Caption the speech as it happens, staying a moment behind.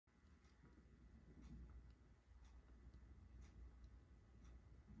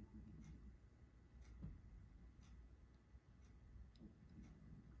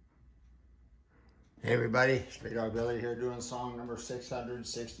Hey everybody, Straydog Billy here doing song number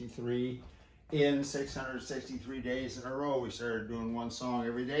 663 in 663 days in a row. We started doing one song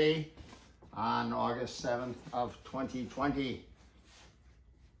every day on August 7th of 2020.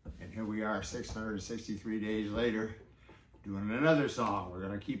 And here we are 663 days later doing another song. We're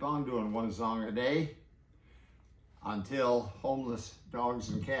going to keep on doing one song a day until homeless dogs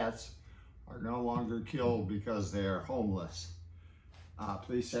and cats are no longer killed because they are homeless.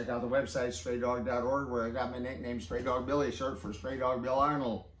 Please check out the website, straydog.org, where I got my nickname, Straydog Billy, short for Straydog Bill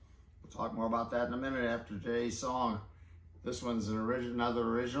Arnold. We'll talk more about that in a minute after today's song. This one's another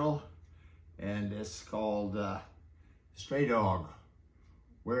original, and it's called Stray Dog.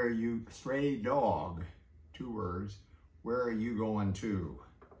 Stray Dog, 2 words, where are you going to?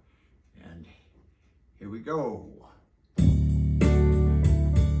 And here we go.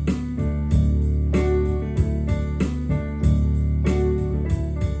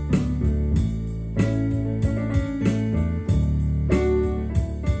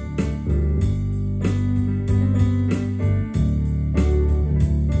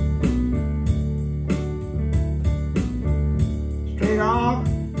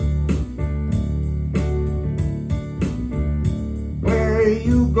 Where are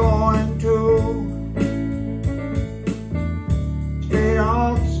you going to? Stray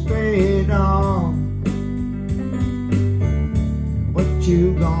dog, stray dog. What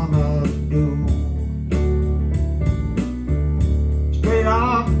you gonna do? Stray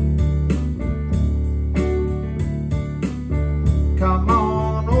dog, come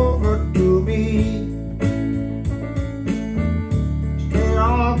on over to me. Stray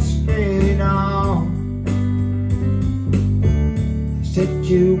dog, set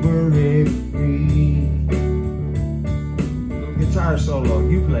you very free. Little guitar solo,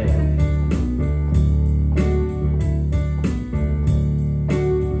 you play it.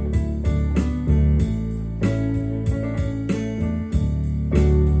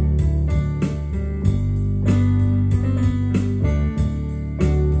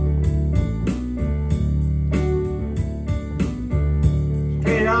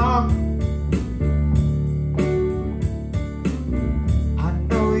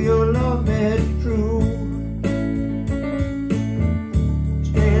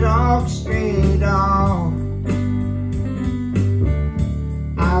 Stray dog, stray dog,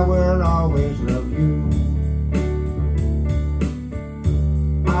 I will always love you.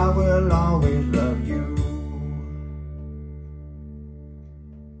 I will always love you.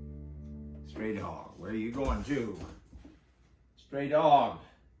 Stray dog, where are you going to? Stray Dog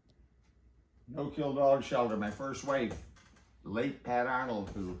No-Kill Dog Shelter. My first wife, the late Pat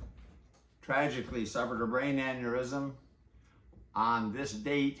Arnold, who tragically suffered a brain aneurysm on this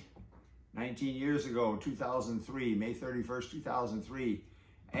date 19 years ago, 2003, May 31st, 2003,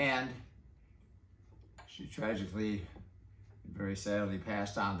 and she tragically, very sadly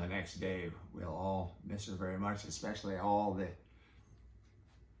passed on the next day. We'll all miss her very much, especially all the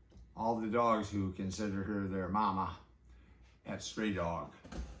dogs who consider her their mama at Stray Dog.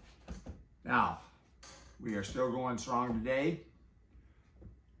 Now, we are still going strong today.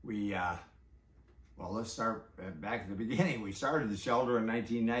 Well, let's start back at the beginning. We started the shelter in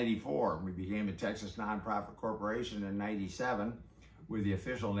 1994. We became a Texas nonprofit corporation in 97 with the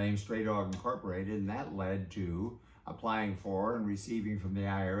official name Straydog Incorporated, and that led to applying for and receiving from the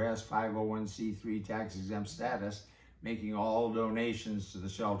IRS 501c3 tax-exempt status, making all donations to the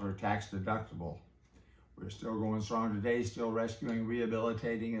shelter tax deductible. We're still going strong today, still rescuing,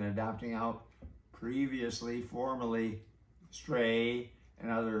 rehabilitating, and adopting out previously, formerly stray and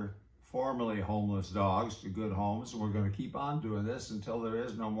other formerly homeless dogs to good homes, and we're going to keep on doing this until there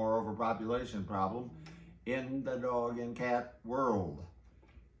is no more overpopulation problem in the dog and cat world.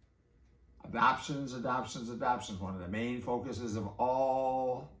 Adoptions. One of the main focuses of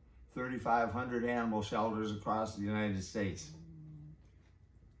all 3,500 animal shelters across the United States.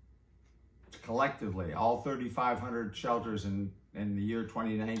 Collectively, all 3,500 shelters in the year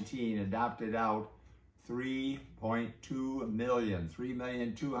 2019 adopted out 3.2 million,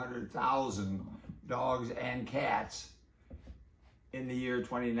 3,200,000 dogs and cats in the year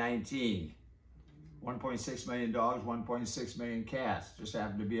 2019. 1.6 million dogs, 1.6 million cats. Just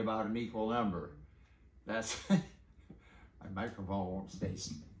happened to be about an equal number. That's, my microphone won't stay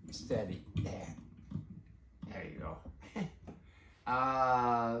steady. There you go.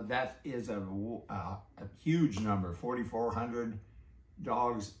 That is a huge number, 4,400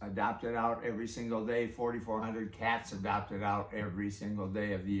 dogs adopted out every single day, 4,400 cats adopted out every single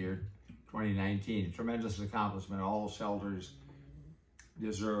day of the year 2019. A tremendous accomplishment. All shelters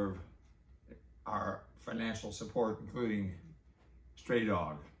deserve our financial support, including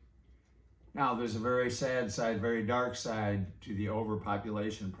Straydog. Now, there's a very sad side, very dark side to the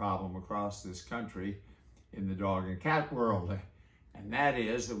overpopulation problem across this country in the dog and cat world. And that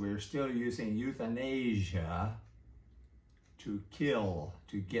is that we're still using euthanasia to kill,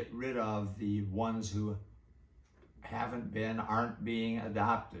 to get rid of the ones who aren't being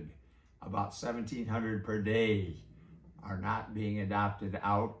adopted. About 1,700 per day are not being adopted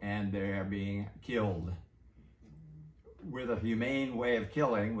out, and they are being killed with a humane way of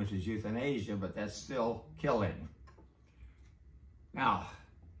killing, which is euthanasia, but that's still killing. Now,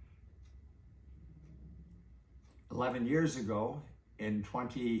 11 years ago, in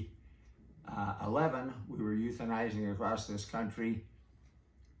 2011, we were euthanizing across this country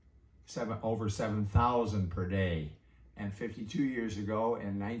over 7,000 per day. And 52 years ago,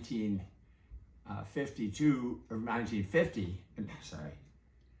 in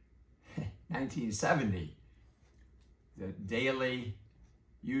 1970, the daily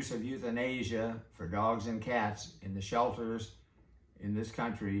use of euthanasia for dogs and cats in the shelters in this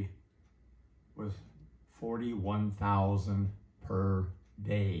country was 41,000 per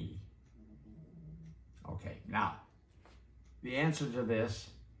day. Okay, now, the answer to this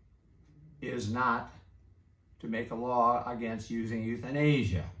is not to make a law against using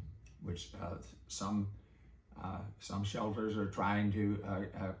euthanasia, which some shelters are trying to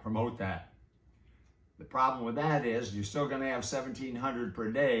promote that. The problem with that is you're still going to have 1,700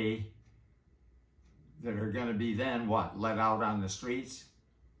 per day that are going to be then what, let out on the streets.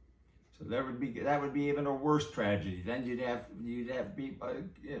 So that would be even a worse tragedy. Then you'd have people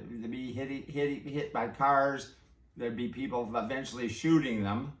be hit by cars. There'd be people eventually shooting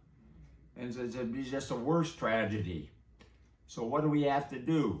them, and so it'd be just a worse tragedy. So what do we have to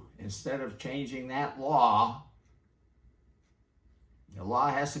do? Instead of changing that law, the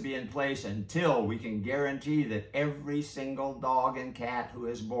law has to be in place until we can guarantee that every single dog and cat who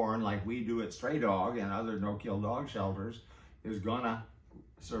is born, like we do at Straydog and other no-kill dog shelters, is gonna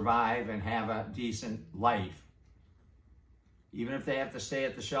survive and have a decent life. Even if they have to stay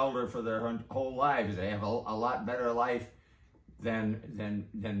at the shelter for their whole lives, they have a lot better life than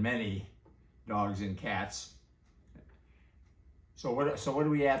many dogs and cats. So what do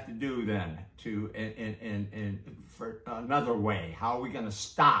we have to do then for another way? How are we going to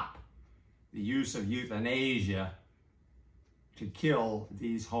stop the use of euthanasia to kill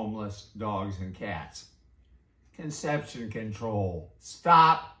these homeless dogs and cats? Conception control.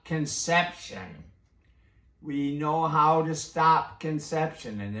 Stop conception. We know how to stop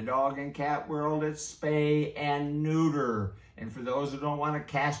conception. In the dog and cat world, it's spay and neuter. And for those who don't want to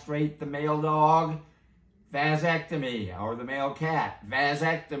castrate the male dog, vasectomy, or the male cat,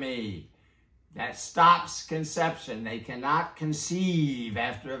 vasectomy. That stops conception. They cannot conceive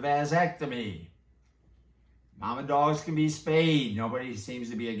after a vasectomy. Mama dogs can be spayed. Nobody seems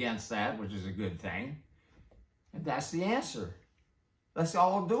to be against that, which is a good thing. And that's the answer. Let's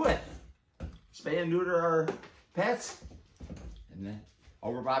all do it. Spay and neuter our pets, and the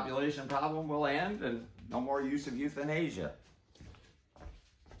overpopulation problem will end, and no more use of euthanasia.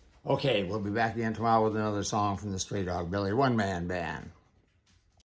 Okay, we'll be back again tomorrow with another song from the Straydog Billy one-man band.